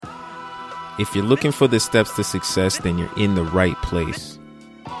If you're looking for the steps to success, then you're in the right place.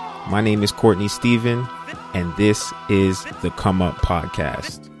 My name is Courtney Stephen, and this is the Come Up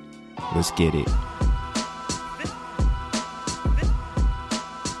Podcast. Let's get it.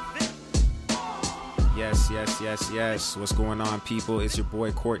 Yes. What's going on, people? It's your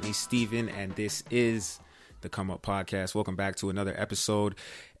boy Courtney Stephen, and this is the Come Up Podcast. Welcome back to another episode.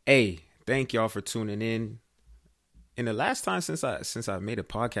 Hey, thank y'all for tuning in. In the last time since I made a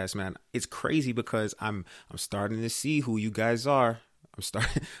podcast, man, it's crazy because I'm starting to see who you guys are.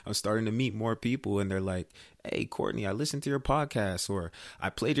 I'm starting to meet more people, and they're like, "Hey, Courtney, I listened to your podcast," or "I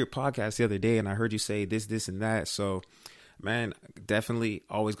played your podcast the other day, and I heard you say this, and that." So, man, definitely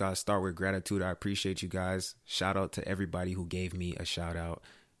always gotta start with gratitude. I appreciate you guys. Shout out to everybody who gave me a shout out.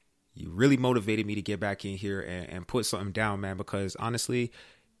 You really motivated me to get back in here and put something down, man, because honestly,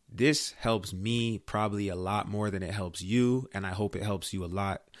 this helps me probably a lot more than it helps you, and I hope it helps you a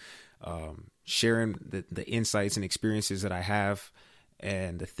lot. Sharing the insights and experiences that I have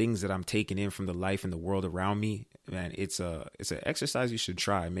and the things that I'm taking in from the life and the world around me, man, it's an exercise you should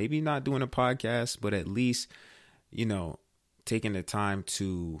try. Maybe not doing a podcast, but at least, taking the time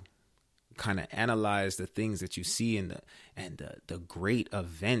to kind of analyze the things that you see and the great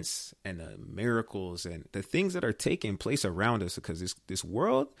events and the miracles and the things that are taking place around us, because this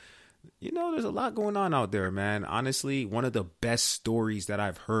world, there's a lot going on out there, man. Honestly, one of the best stories that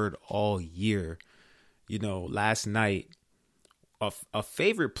I've heard all year, last night, a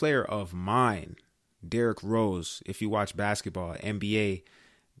favorite player of mine, Derrick Rose, if you watch basketball, NBA,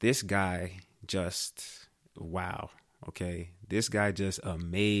 this guy just, wow. Okay, this guy just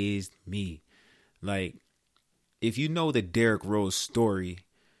amazed me. Like, if you know the Derrick Rose story,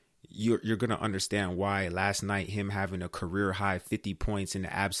 you're going to understand why last night him having a career high 50 points in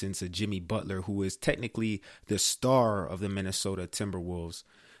the absence of Jimmy Butler, who is technically the star of the Minnesota Timberwolves.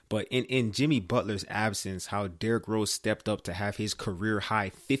 But in Jimmy Butler's absence, how Derrick Rose stepped up to have his career high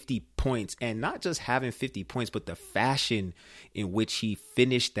 50 points, and not just having 50 points, but the fashion in which he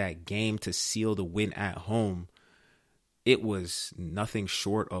finished that game to seal the win at home. It was nothing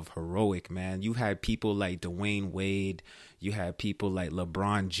short of heroic, man. You had people like Dwayne Wade. You had people like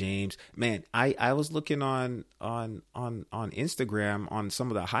LeBron James. Man, I was looking on Instagram on some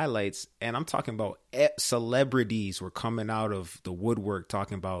of the highlights, and I'm talking about celebrities were coming out of the woodwork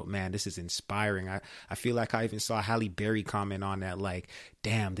talking about, man, this is inspiring. I feel like I even saw Halle Berry comment on that, like,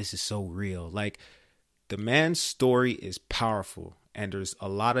 damn, this is so real. Like, the man's story is powerful. And there's a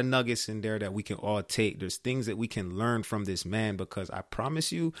lot of nuggets in there that we can all take. There's things that we can learn from this man, because I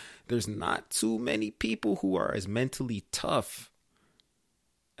promise you, there's not too many people who are as mentally tough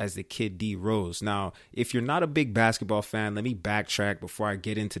as the kid D Rose. Now, if you're not a big basketball fan, let me backtrack before I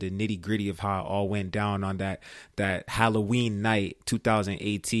get into the nitty gritty of how it all went down on that Halloween night,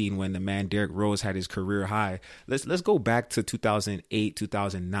 2018, when the man Derrick Rose had his career high. Let's go back to 2008,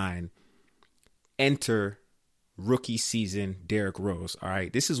 2009. Enter rookie season Derrick Rose. All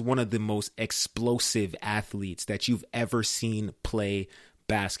right. This is one of the most explosive athletes that you've ever seen play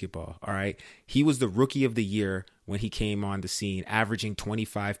basketball. All right. He was the rookie of the year when he came on the scene, averaging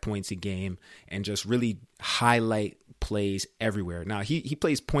 25 points a game and just really highlight plays everywhere. Now, he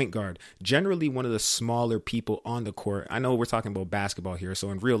plays point guard, generally one of the smaller people on the court. I know we're talking about basketball here, so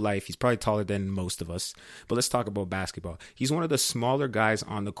in real life, he's probably taller than most of us, but let's talk about basketball. He's one of the smaller guys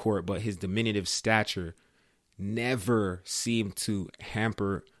on the court, but his diminutive stature never seemed to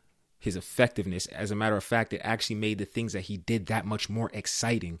hamper his effectiveness. As a matter of fact, it actually made the things that he did that much more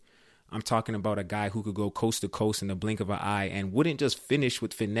exciting. I'm talking about a guy who could go coast to coast in the blink of an eye and wouldn't just finish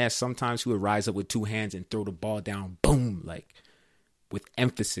with finesse. Sometimes he would rise up with two hands and throw the ball down, boom, like with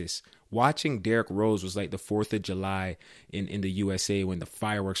emphasis. Watching Derrick Rose was like the 4th of July in the USA when the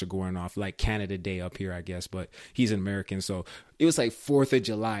fireworks are going off, like Canada Day up here, I guess, but he's an American. So it was like 4th of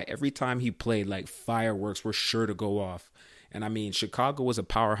July. Every time he played, like fireworks were sure to go off. And I mean, Chicago was a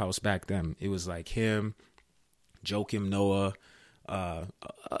powerhouse back then. It was like him, Joakim Noah.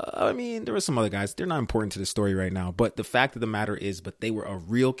 I mean, there were some other guys. They're not important to the story right now. But the fact of the matter is, but they were a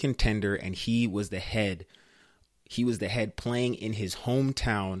real contender, and he was the head. He was the head, playing in his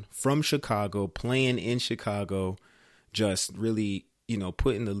hometown from Chicago, playing in Chicago, just really,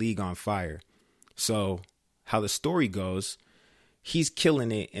 putting the league on fire. So how the story goes, he's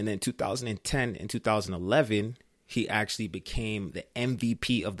killing it. And then 2010 and 2011, he actually became the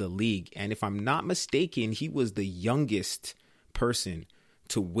MVP of the league. And if I'm not mistaken, he was the youngest person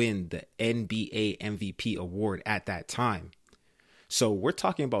to win the NBA MVP award at that time. So we're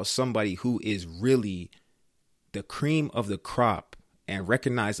talking about somebody who is really the cream of the crop and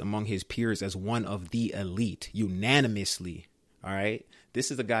recognized among his peers as one of the elite unanimously. All right.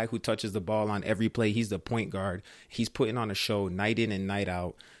 This is a guy who touches the ball on every play. He's the point guard. He's putting on a show night in and night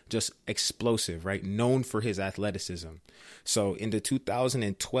out, just explosive, right? Known for his athleticism. So in the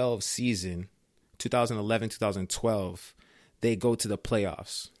 2012 season, 2011, 2012, they go to the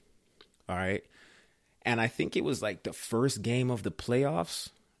playoffs. All right. And I think it was like the first game of the playoffs,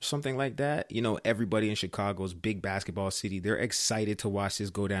 something like that. You know, everybody in Chicago's big basketball city, they're excited to watch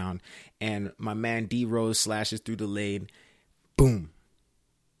this go down. And my man D Rose slashes through the lane. Boom.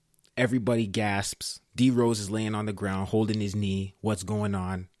 Everybody gasps. D Rose is laying on the ground, holding his knee. What's going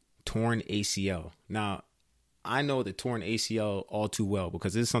on? Torn ACL. Now, I know the torn ACL all too well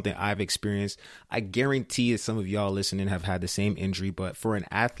because this is something I've experienced. I guarantee that some of y'all listening have had the same injury, but for an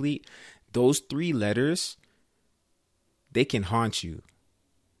athlete, those 3 letters, they can haunt you.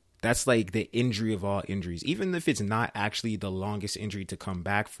 That's like the injury of all injuries. Even if it's not actually the longest injury to come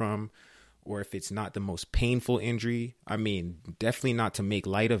back from, or if it's not the most painful injury, I mean, definitely not to make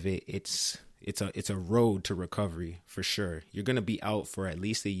light of it. It's a road to recovery for sure. You're going to be out for at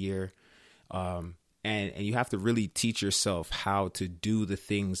least a year. And you have to really teach yourself how to do the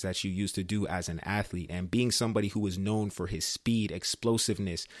things that you used to do as an athlete. And being somebody who is known for his speed,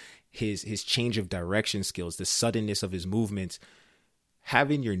 explosiveness, his change of direction skills, the suddenness of his movements,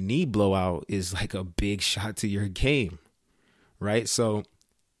 having your knee blow out is like a big shot to your game, right? So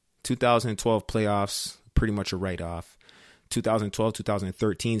 2012 playoffs, pretty much a write-off. 2012,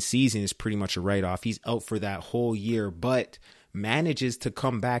 2013 season is pretty much a write-off. He's out for that whole year, but manages to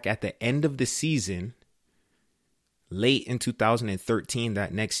come back at the end of the season, late in 2013,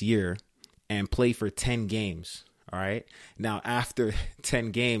 that next year, and play for 10 games. All right. Now, after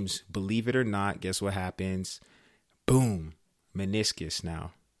 10 games, believe it or not, guess what happens? Boom, meniscus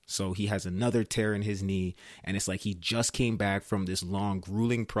now. So he has another tear in his knee, and it's like he just came back from this long,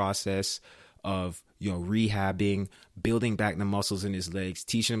 grueling process of, rehabbing, building back the muscles in his legs,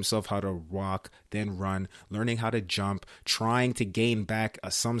 teaching himself how to walk, then run, learning how to jump, trying to gain back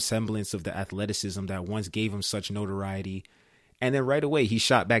some semblance of the athleticism that once gave him such notoriety. And then right away, he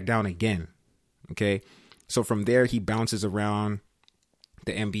shot back down again. Okay. So from there, he bounces around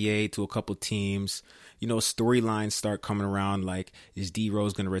the NBA to a couple teams. Storylines start coming around like, is D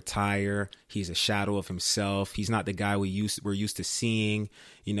Rose going to retire? He's a shadow of himself. He's not the guy we're used to seeing.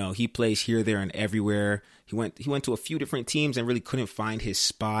 He plays here, there, and everywhere. He went to a few different teams and really couldn't find his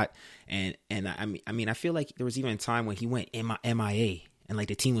spot. And I mean, I feel like there was even a time when he went MIA. And like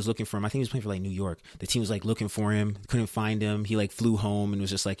the team was looking for him. I think he was playing for like New York. The team was like looking for him, couldn't find him. He like flew home and was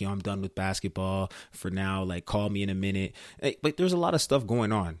just like, I'm done with basketball for now. Like, call me in a minute. But there's a lot of stuff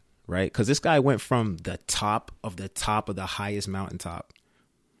going on, right? Because this guy went from the top of the highest mountaintop,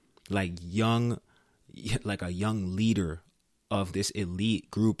 like a young leader of this elite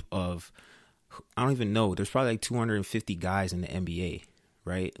group of, I don't even know. There's probably like 250 guys in the NBA.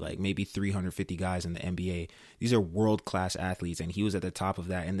 Right? Like maybe 350 guys in the NBA. These are world-class athletes, and he was at the top of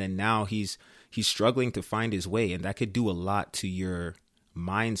that. And then now he's struggling to find his way, and that could do a lot to your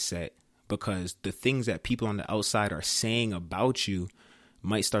mindset, because the things that people on the outside are saying about you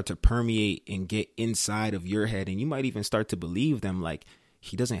might start to permeate and get inside of your head, and you might even start to believe them, like,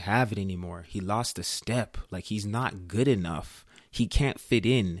 he doesn't have it anymore. He lost a step. Like, he's not good enough. He can't fit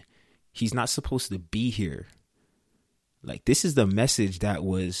in. He's not supposed to be here. Like, this is the message that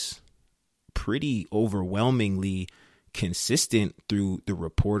was pretty overwhelmingly consistent through the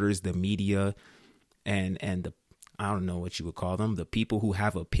reporters, the media, and the, I don't know what you would call them, the people who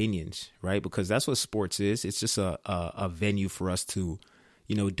have opinions, right? Because that's what sports is. It's just a venue for us to,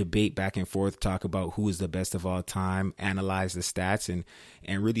 debate back and forth, talk about who is the best of all time, analyze the stats,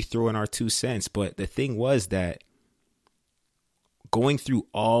 and really throw in our 2 cents. But the thing was that going through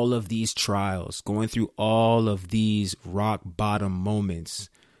all of these trials, going through all of these rock bottom moments,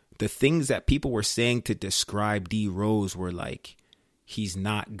 the things that people were saying to describe D Rose were like, he's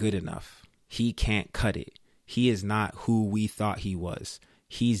not good enough. He can't cut it. He is not who we thought he was.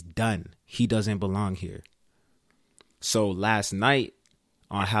 He's done. He doesn't belong here. So last night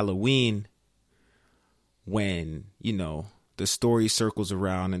on Halloween, when, the story circles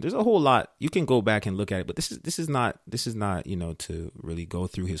around, and there's a whole lot, you can go back and look at it, but this is not, to really go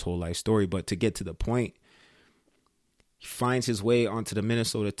through his whole life story, but to get to the point, he finds his way onto the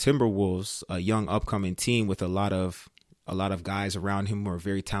Minnesota Timberwolves, a young upcoming team with a lot of guys around him who are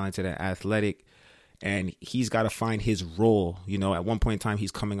very talented and athletic, and he's got to find his role. At one point in time,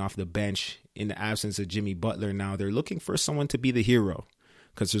 he's coming off the bench in the absence of Jimmy Butler. Now they're looking for someone to be the hero,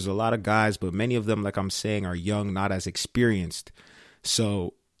 because there's a lot of guys, but many of them, like I'm saying, are young, not as experienced.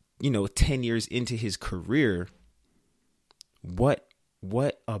 So, 10 years into his career, what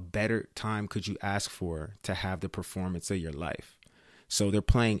a better time could you ask for to have the performance of your life? So they're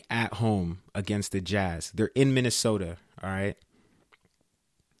playing at home against the Jazz. They're in Minnesota, all right?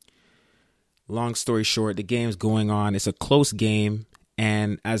 Long story short, the game's going on. It's a close game.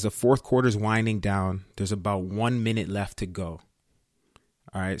 And as the fourth quarter's winding down, there's about 1 minute left to go.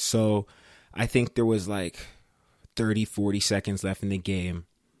 All right, so I think there was like 30, 40 seconds left in the game.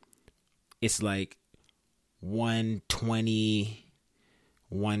 It's like 120,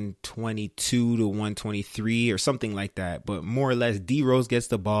 122 to 123 or something like that. But more or less, D Rose gets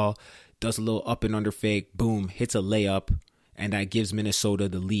the ball, does a little up and under fake, boom, hits a layup, and that gives Minnesota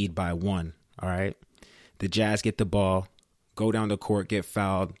the lead by 1. All right. The Jazz get the ball, go down the court, get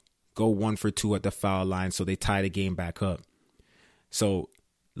fouled, go 1 for 2 at the foul line. So they tie the game back up. So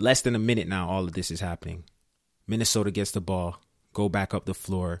less than a minute now, all of this is happening. Minnesota gets the ball, go back up the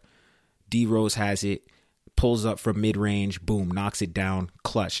floor. D Rose has it, pulls up from mid-range, boom, knocks it down,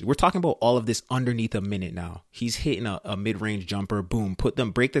 clutch. We're talking about all of this underneath a minute now. He's hitting a mid-range jumper, boom,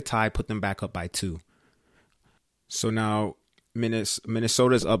 break the tie, put them back up by 2. So now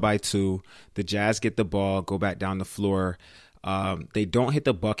Minnesota's up by 2. The Jazz get the ball, go back down the floor. They don't hit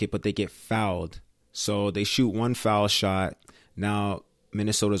the bucket, but they get fouled. So they shoot 1 foul shot. Now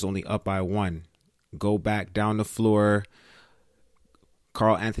Minnesota's only up by 1. Go back down the floor.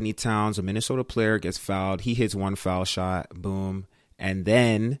 Karl Anthony Towns, a Minnesota player, gets fouled. He hits 1 foul shot. Boom. And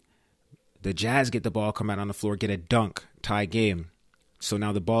then the Jazz get the ball, come out on the floor, get a dunk, tie game. So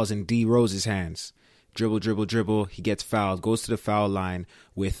now the ball's in D Rose's hands. Dribble, dribble, dribble. He gets fouled, goes to the foul line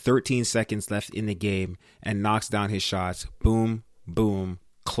with 13 seconds left in the game and knocks down his shots. Boom, boom,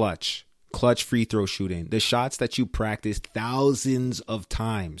 clutch. Clutch free throw shooting. The shots that you practice thousands of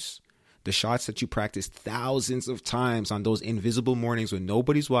times. The shots that you practice thousands of times on those invisible mornings when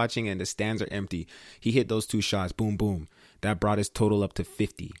nobody's watching and the stands are empty. He hit those 2 shots. Boom, boom. That brought his total up to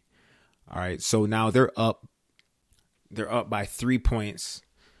 50. All right. So now they're up. They're up by 3 points.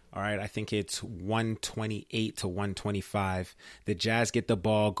 All right, I think it's 128 to 125. The Jazz get the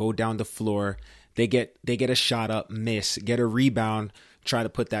ball, go down the floor. They get a shot up, miss, get a rebound, try to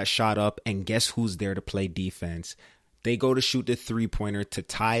put that shot up, and guess who's there to play defense? They go to shoot the 3-pointer to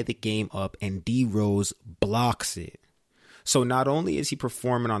tie the game up, and D Rose blocks it. So not only is he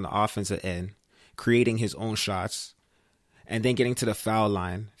performing on the offensive end, creating his own shots, and then getting to the foul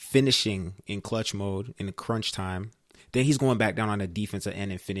line, finishing in clutch mode in the crunch time, then he's going back down on the defensive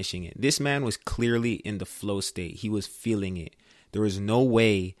end and finishing it. This man was clearly in the flow state. He was feeling it. There was no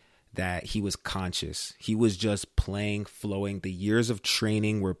way that he was conscious. He was just playing, flowing. The years of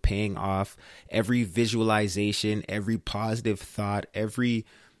training were paying off. Every visualization, every positive thought, every,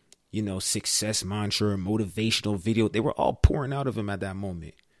 success mantra, motivational video, they were all pouring out of him at that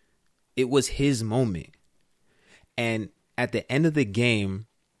moment. It was his moment. And at the end of the game,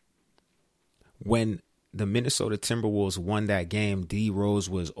 when the Minnesota Timberwolves won that game, D Rose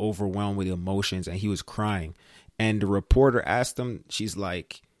was overwhelmed with emotions and he was crying. And the reporter asked him, she's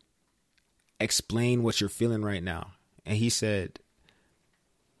like, explain what you're feeling right now. And he said,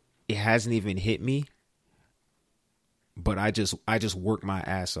 it hasn't even hit me, but I just worked my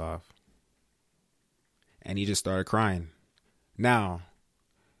ass off. And he just started crying. Now,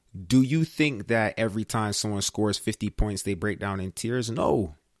 do you think that every time someone scores 50 points, they break down in tears?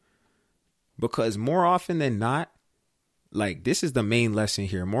 No. Because more often than not, like, this is the main lesson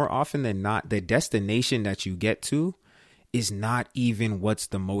here. More often than not, the destination that you get to is not even what's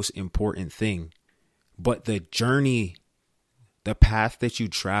the most important thing, but the journey, the path that you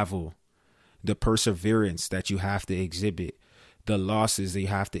travel, the perseverance that you have to exhibit, the losses that you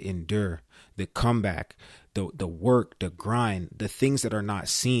have to endure, the comeback, the work, the grind, the things that are not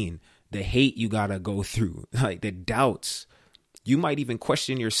seen, the hate you got to go through, like the doubts. You might even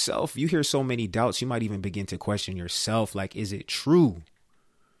question yourself. You hear so many doubts, you might even begin to question yourself. Like, is it true?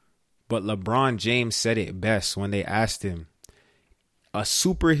 But LeBron James said it best when they asked him, a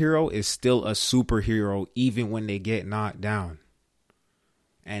superhero is still a superhero even when they get knocked down.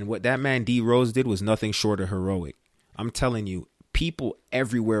 And what that man D Rose did was nothing short of heroic. I'm telling you, people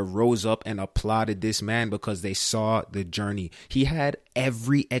everywhere rose up and applauded this man because they saw the journey. He had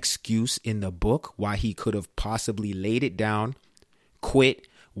every excuse in the book why he could have possibly laid it down, quit,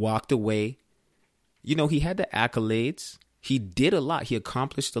 walked away. He had the accolades. He did a lot. He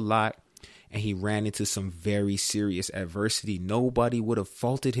accomplished a lot. And he ran into some very serious adversity. Nobody would have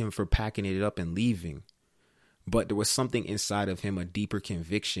faulted him for packing it up and leaving. But there was something inside of him, a deeper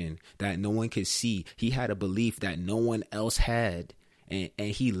conviction that no one could see. He had a belief that no one else had. And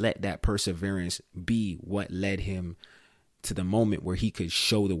he let that perseverance be what led him to the moment where he could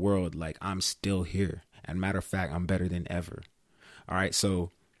show the world, like, I'm still here. And matter of fact, I'm better than ever. All right.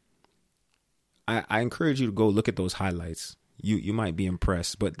 So I encourage you to go look at those highlights. You might be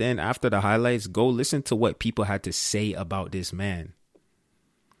impressed. But then after the highlights, go listen to what people had to say about this man.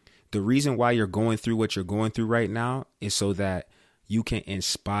 The reason why you're going through what you're going through right now is so that you can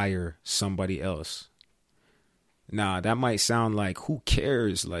inspire somebody else. Now, that might sound like, who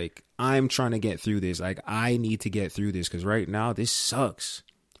cares? Like, I'm trying to get through this. Like, I need to get through this because right now this sucks.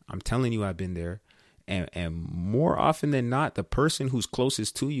 I'm telling you, I've been there. And more often than not, the person who's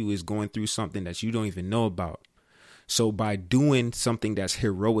closest to you is going through something that you don't even know about. So by doing something that's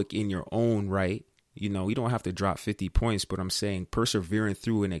heroic in your own right, you know, you don't have to drop 50 points, but I'm saying persevering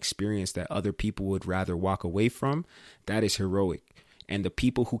through an experience that other people would rather walk away from, that is heroic. And the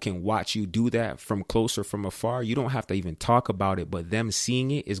people who can watch you do that from close or from afar, you don't have to even talk about it, but them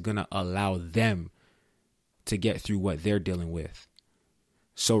seeing it is going to allow them to get through what they're dealing with.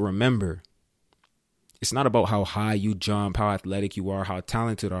 So remember, it's not about how high you jump, how athletic you are, how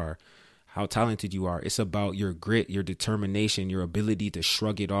talented you are. It's about your grit, your determination, your ability to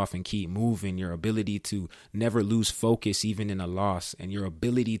shrug it off and keep moving, your ability to never lose focus even in a loss, and your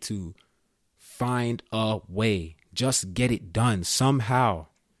ability to find a way. Just get it done somehow.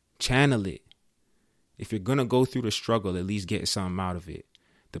 Channel it. If you're going to go through the struggle, at least get something out of it.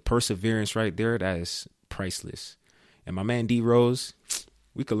 The perseverance right there, that is priceless. And my man D Rose,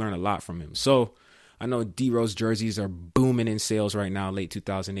 we could learn a lot from him. So I know D Rose jerseys are booming in sales right now, late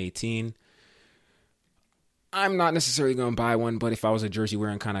 2018. I'm not necessarily going to buy one, but if I was a jersey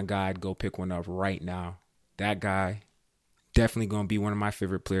wearing kind of guy, I'd go pick one up right now. That guy, definitely going to be one of my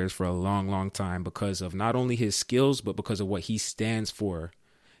favorite players for a long, long time because of not only his skills, but because of what he stands for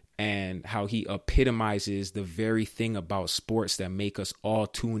and how he epitomizes the very thing about sports that make us all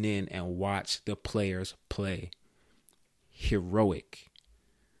tune in and watch the players play. Heroic.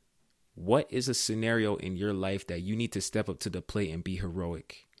 What is a scenario in your life that you need to step up to the plate and be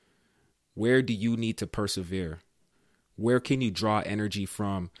heroic? Where do you need to persevere? Where can you draw energy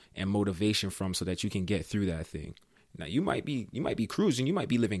from and motivation from so that you can get through that thing? Now, you might be cruising, you might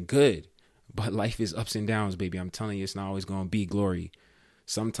be living good, but life is ups and downs, baby. I'm telling you, it's not always going to be glory.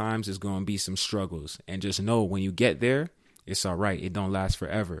 Sometimes it's going to be some struggles. And just know when you get there, it's all right. It don't last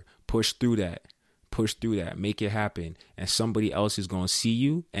forever. Push through that. Make it happen. And somebody else is going to see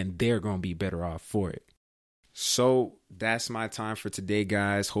you and they're going to be better off for it. So that's my time for today,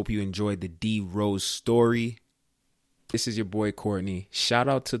 guys. Hope you enjoyed the D Rose story. This is your boy Courtney. Shout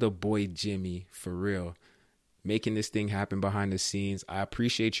out to the boy Jimmy, for real, making this thing happen behind the scenes. I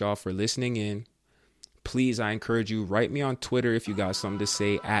appreciate y'all for listening in. Please, I encourage you, write me on Twitter if you got something to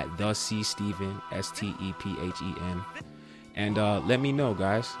say at @TheCStephen, STEPHEN. And let me know,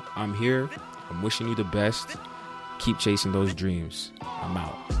 guys. I'm here. I'm wishing you the best. Keep chasing those dreams. I'm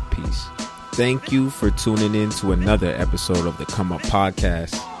out. Peace. Thank you for tuning in to another episode of the Come Up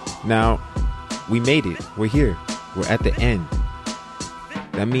Podcast. Now, we made it. We're here. We're at the end.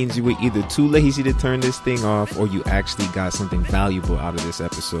 That means you were either too lazy to turn this thing off or you actually got something valuable out of this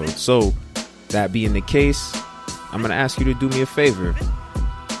episode. So, that being the case, I'm going to ask you to do me a favor.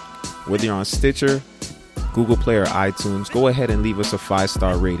 Whether you're on Stitcher, Google Play, or iTunes, go ahead and leave us a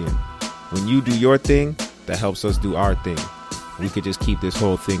 5-star rating. When you do your thing, that helps us do our thing. We could just keep this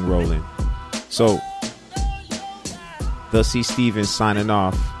whole thing rolling. So, The C. Stephen signing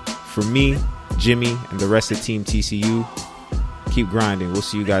off. For me, Jimmy, and the rest of Team TCU, keep grinding. We'll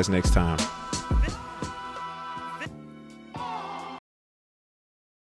see you guys next time.